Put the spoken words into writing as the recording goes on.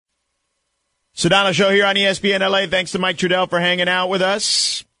Sedano Show here on ESPN LA. Thanks to Mike Trudell for hanging out with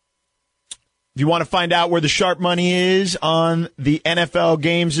us. If you want to find out where the sharp money is on the NFL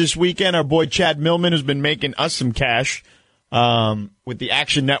games this weekend, our boy Chad Millman has been making us some cash with the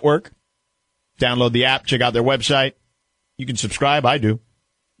Action Network. Download the app, check out their website. You can subscribe. I do.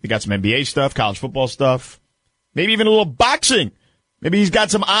 They got some NBA stuff, college football stuff, maybe even a little boxing. Maybe he's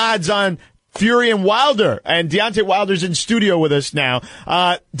got some odds on Fury and Wilder. And Deontay Wilder's in studio with us now.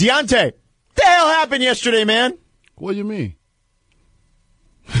 Deontay, what the hell happened yesterday, man? What do you mean?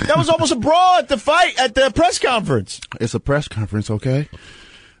 That was almost a brawl at the press conference. It's a press conference, okay?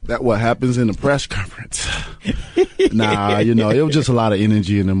 That's what happens in the press conference. Nah, it was just a lot of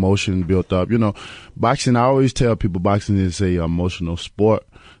energy and emotion built up. Boxing, I always tell people boxing is a emotional sport.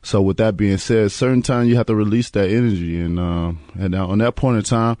 So with that being said, certain times you have to release that energy. And on that point in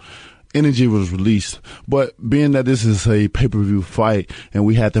time, energy was released. But being that this is a pay-per-view fight and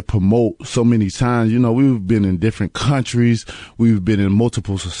we had to promote so many times, we've been in different countries. We've been in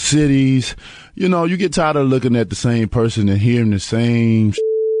multiple cities. You get tired of looking at the same person and hearing the same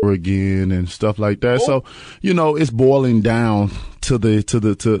again and stuff like that. So, it's boiling down to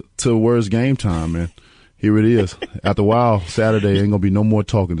where it's game time, man. Here it is. After a while, Saturday ain't gonna be no more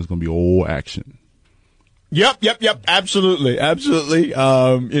talking. It's gonna be all action. Yep. Absolutely.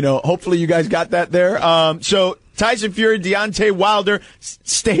 Hopefully you guys got that there. So Tyson Fury, Deontay Wilder,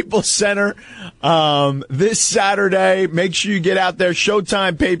 Staples Center, this Saturday. Make sure you get out there.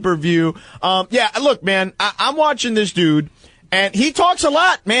 Showtime pay-per-view. Look, man, I'm watching this dude. And he talks a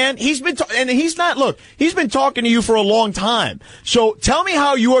lot, man. He's been talking to you for a long time. So tell me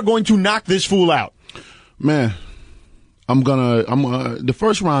how you are going to knock this fool out. Man, the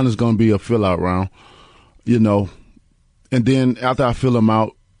first round is gonna be a fill out round. And then after I fill them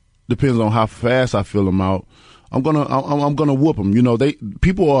out, depends on how fast I fill them out. I'm gonna whoop them.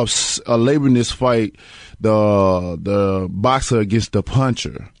 People are labeling this fight the boxer against the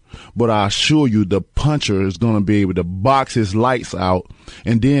puncher, but I assure you, the puncher is gonna be able to box his lights out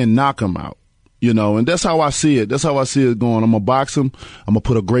and then knock him out. And that's how I see it. That's how I see it going. I'm gonna box him. I'm gonna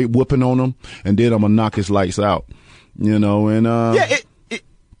put a great whooping on him, and then I'm gonna knock his lights out.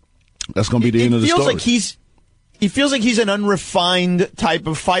 That's going to be the end of the story. He feels like he's an unrefined type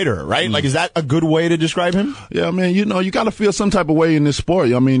of fighter, right? Like, is that a good way to describe him? Yeah, man, you got to feel some type of way in this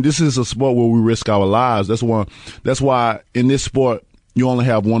sport. I mean, this is a sport where we risk our lives. That's why in this sport, you only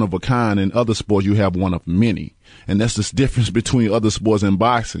have one of a kind. In other sports, you have one of many. And that's the difference between other sports and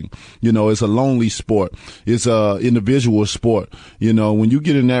boxing. It's a lonely sport. It's a individual sport. When you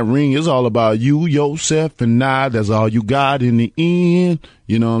get in that ring, it's all about you, yourself, and I. That's all you got in the end.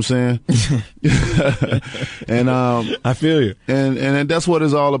 You know what I'm saying? And I feel you. And that's what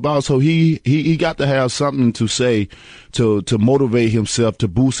it's all about. So he got to have something to say to motivate himself, to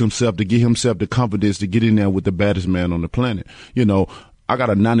boost himself, to give himself the confidence to get in there with the baddest man on the planet. I got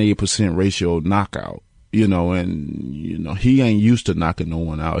a 98% ratio knockout. He ain't used to knocking no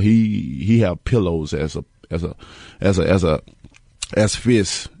one out. He have pillows as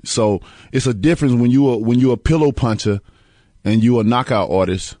fists. So it's a difference when you're a pillow puncher and you a knockout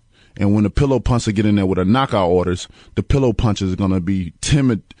artist, and when the pillow puncher get in there with a knockout artist, the pillow puncher is gonna be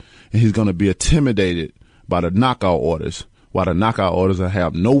timid and he's gonna be intimidated by the knockout artist, while the knockout artist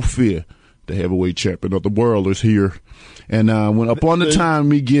have no fear. The heavyweight champion of the world is here, and when upon the time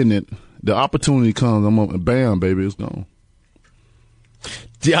me getting it, the opportunity comes, bam, baby, it's gone.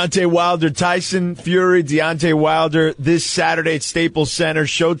 Deontay Wilder, Tyson Fury, Deontay Wilder this Saturday at Staples Center,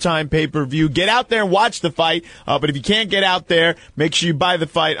 Showtime pay-per-view. Get out there and watch the fight, but if you can't get out there, make sure you buy the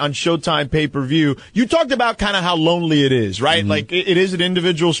fight on Showtime pay-per-view. You talked about kind of how lonely it is, right? Mm-hmm. Like, it is an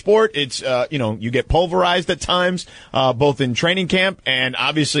individual sport. It's, you get pulverized at times, both in training camp and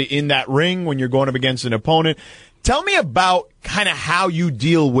obviously in that ring when you're going up against an opponent. Tell me about kind of how you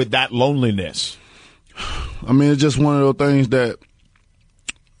deal with that loneliness. I mean, it's just one of those things that,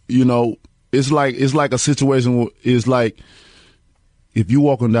 it's like a situation where it's like if you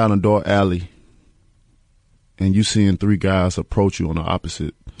walking down a dark alley and you seeing three guys approach you on the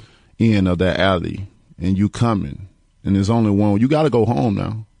opposite end of that alley and you coming and there's only one, you got to go home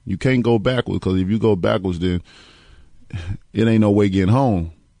now. You can't go backwards, because if you go backwards, then it ain't no way getting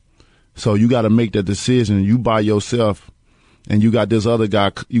home. So you got to make that decision. You by yourself, and you got this other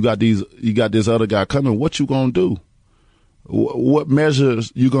guy. You got this other guy coming. What you gonna do? What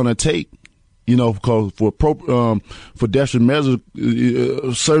measures you gonna take? Because for desperate measures,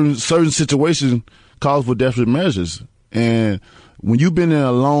 certain situations cause for desperate measures. And when you've been in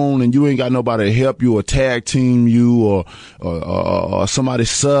alone and you ain't got nobody to help you or tag team you or somebody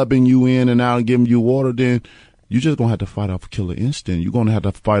subbing you in and out and giving you water, then you're just going to have to fight off killer instinct. You're going to have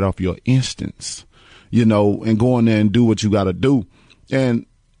to fight off your instincts, you know, and go in there and do what you got to do. And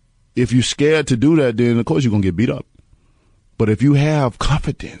if you're scared to do that, then of course you're going to get beat up. But if you have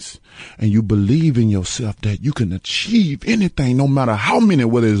confidence and you believe in yourself that you can achieve anything, no matter how many,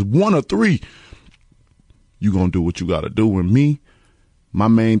 whether it's 1 or 3, you're going to do what you got to do. And me, my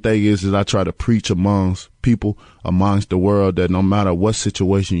main thing is I try to preach amongst people, amongst the world, that no matter what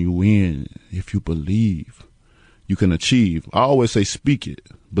situation you in, if you believe, you can achieve. I always say, speak it,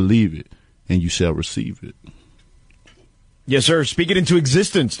 believe it, and you shall receive it. Yes, sir. Speak it into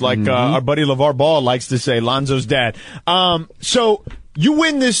existence, like our buddy LeVar Ball likes to say, Lonzo's dad. So you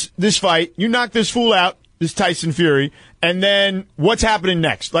win this fight. You knock this fool out, this Tyson Fury. And then what's happening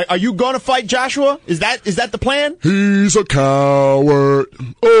next? Like, are you going to fight Joshua? Is that the plan? He's a coward.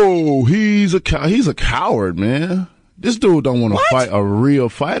 Oh, he's a coward, man. This dude don't want to fight a real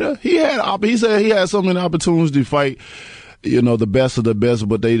fighter. He said he had so many opportunities to fight, you know, the best of the best,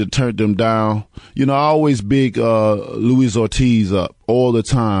 but they turned them down. You know, I always big Luis Ortiz up all the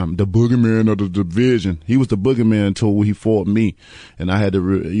time, the boogeyman of the division. He was the boogeyman until he fought me, and I had to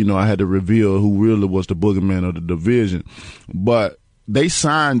reveal who really was the boogeyman of the division. But they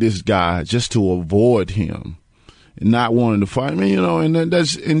signed this guy just to avoid him, and not wanting to fight me. You know, and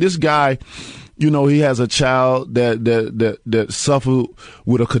this guy, you know, he has a child that suffered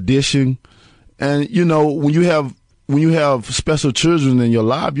with a condition, and you know, when you have special children in your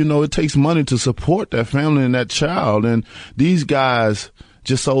life, you know, it takes money to support that family and that child. And these guys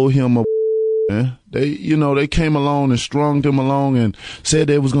just owed him a man. They came along and strung him along and said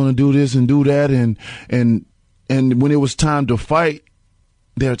they was going to do this and do that. And when it was time to fight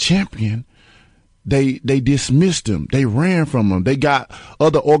their champion, they dismissed him. They ran from him. They got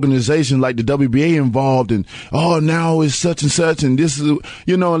other organizations like the WBA involved, and now it's such and such, and this is,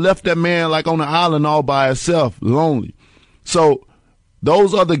 you know, and left that man like on the island all by himself, lonely. So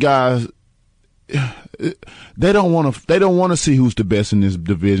those other guys, they don't want to see who's the best in this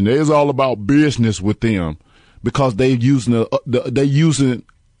division. It's all about business with them because they're using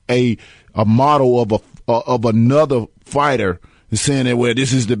a model of another fighter. And saying that, well,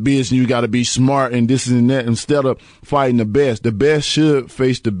 this is the best and you got to be smart and this and that, instead of fighting the best. The best should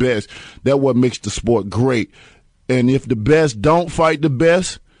face the best. That's what makes the sport great. And if the best don't fight the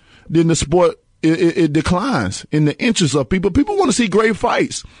best, then the sport, it declines in the interest of people. People want to see great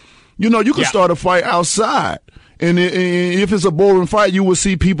fights. You know, you can start a fight outside. And if it's a boring fight, you will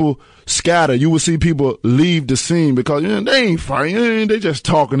see people scatter. You will see people leave the scene because they ain't fighting. They just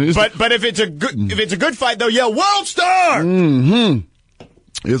talking. But if it's a good fight though, world star.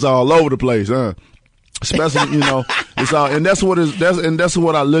 It's all over the place, huh? Especially, you know, it's all, and that's what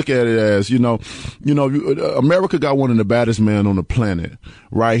I look at it as. You know, America got one of the baddest men on the planet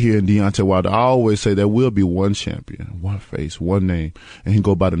right here in Deontay Wilder. I always say there will be one champion, one face, one name, and he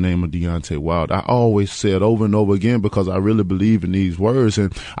go by the name of Deontay Wilder. I always say it over and over again because I really believe in these words,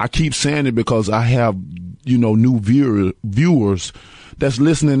 and I keep saying it because I have, you know, new viewers that's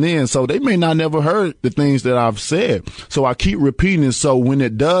listening in, so they may not never heard the things that I've said. So I keep repeating. So when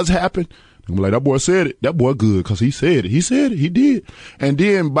it does happen, I'm like, that boy said it. That boy good because he said it. He said it. He did. And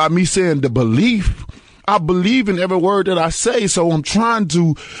then by me saying the belief, I believe in every word that I say. So I'm trying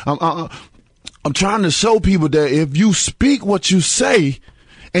to show people that if you speak what you say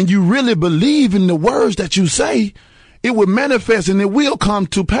and you really believe in the words that you say, it will manifest and it will come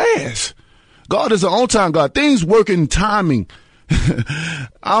to pass. God is an on-time God. Things work in timing. I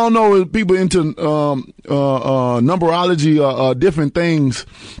don't know if people into numerology or different things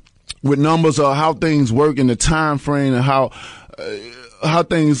with numbers or how things work in the time frame and how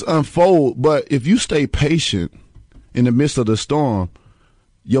things unfold. But if you stay patient in the midst of the storm,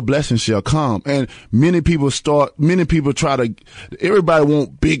 your blessings shall come. And many people everybody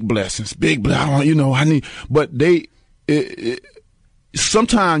want big blessings,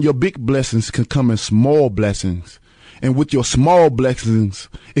 sometimes your big blessings can come in small blessings. And with your small blessings,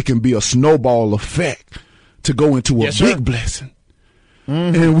 it can be a snowball effect to go into a big blessing.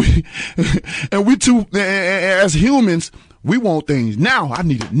 Mm-hmm. And we too, as humans, we want things now. I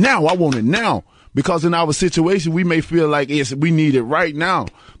need it now. I want it now. Because in our situation, we may feel like we need it right now.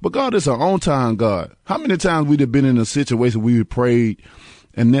 But God is an on-time God. How many times we've been in a situation we prayed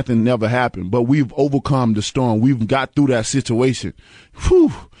and nothing never happened, but we've overcome the storm. We've got through that situation.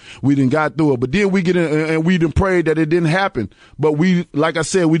 Whew, we done got through it. But then we get in and we done prayed that it didn't happen. But like I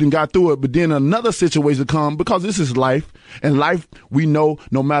said, we done got through it. But then another situation come because this is life. And life, we know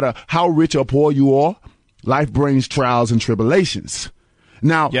no matter how rich or poor you are, life brings trials and tribulations.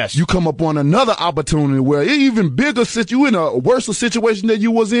 Now, Yes. you come up on another opportunity where it even bigger, you in a worse situation that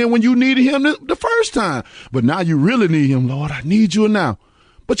you was in when you needed him the first time. But now you really need him. Lord, I need you now.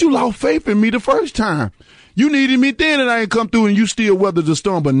 But you lost faith in me the first time. You needed me then and I ain't come through and you still weathered the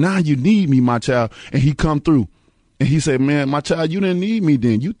storm. But now you need me, my child. And he come through. And he said, man, my child, you didn't need me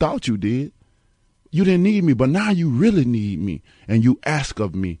then. You thought you did. You didn't need me, but now you really need me. And you ask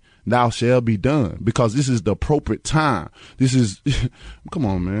of me, thou shalt be done. Because this is the appropriate time. This is, come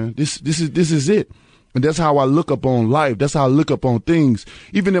on, man. This is it. And that's how I look up on life. That's how I look up on things.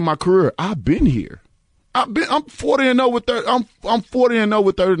 Even in my career, I've been here. I'm 40-0 with I'm 40-0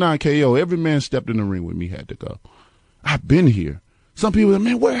 with 39 KO. Every man stepped in the ring with me had to go. I've been here. Some people,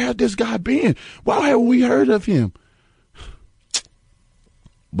 man, where had this guy been? Why haven't we heard of him?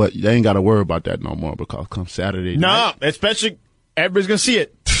 But they ain't got to worry about that no more because come Saturday night. No, especially everybody's going to see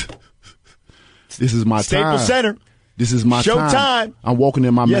it. This is my Staples time. Center. This is my Showtime. I'm walking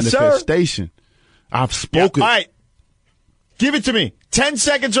in my Yes, manifestation. Sir. I've spoken. Yeah, all right. Give it to me. 10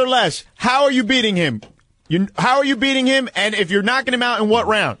 seconds or less. How are you beating him? How are you beating him? And if you're knocking him out in what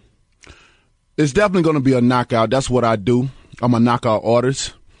round? It's definitely going to be a knockout. That's what I do. I'm a knockout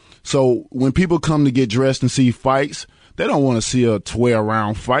artist. So when people come to get dressed and see fights, they don't want to see a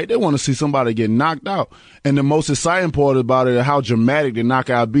 12-round fight. They want to see somebody get knocked out. And the most exciting part about it is how dramatic the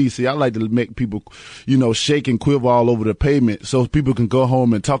knockout be. See, I like to make people, shake and quiver all over the pavement so people can go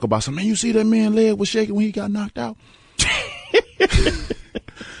home and talk about something. Man, you see that man's leg was shaking when he got knocked out?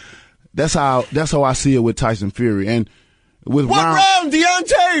 That's how I see it with Tyson Fury. And with what round,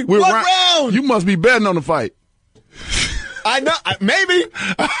 Deontay? What round? You must be betting on the fight. I know, maybe.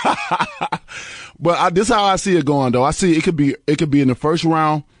 But this is how I see it going, though. I see it could be in the first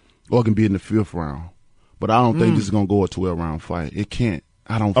round or it can be in the fifth round. But I don't think this is going to go a 12-round fight. It can't.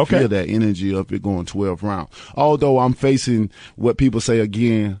 I don't feel that energy of it going 12 rounds. Although I'm facing what people say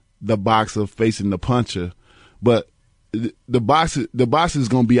again, the boxer facing the puncher. But the boxer is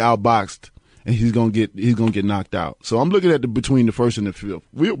going to be outboxed. And he's gonna get knocked out. So I'm looking at between the first and the fifth.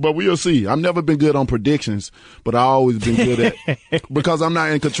 But we'll see. I've never been good on predictions, but I've always been good at because I'm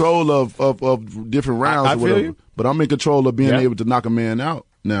not in control of different rounds or whatever. You. But I'm in control of being able to knock a man out.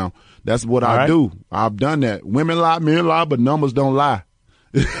 Now that's what I do. I've done that. Women lie, men lie, but numbers don't lie.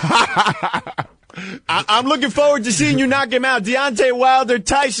 I'm looking forward to seeing you knock him out. Deontay Wilder,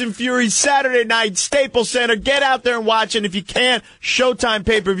 Tyson Fury, Saturday night, Staples Center. Get out there and watch. And if you can, Showtime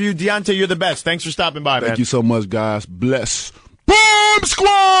pay-per-view. Deontay, you're the best. Thanks for stopping by, man. Thank you so much, guys. Bless. Bomb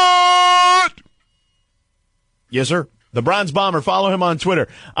Squad! Yes, sir. The Bronze Bomber. Follow him on Twitter.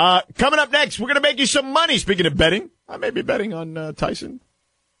 Coming up next, we're going to make you some money. Speaking of betting, I may be betting on Tyson.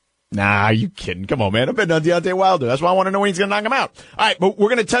 Nah, you kidding. Come on, man. I'm betting on Deontay Wilder. That's why I want to know when he's going to knock him out. All right, but we're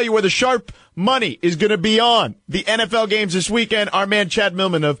going to tell you where the sharp money is going to be on the NFL games this weekend. Our man Chad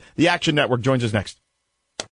Millman of the Action Network joins us next.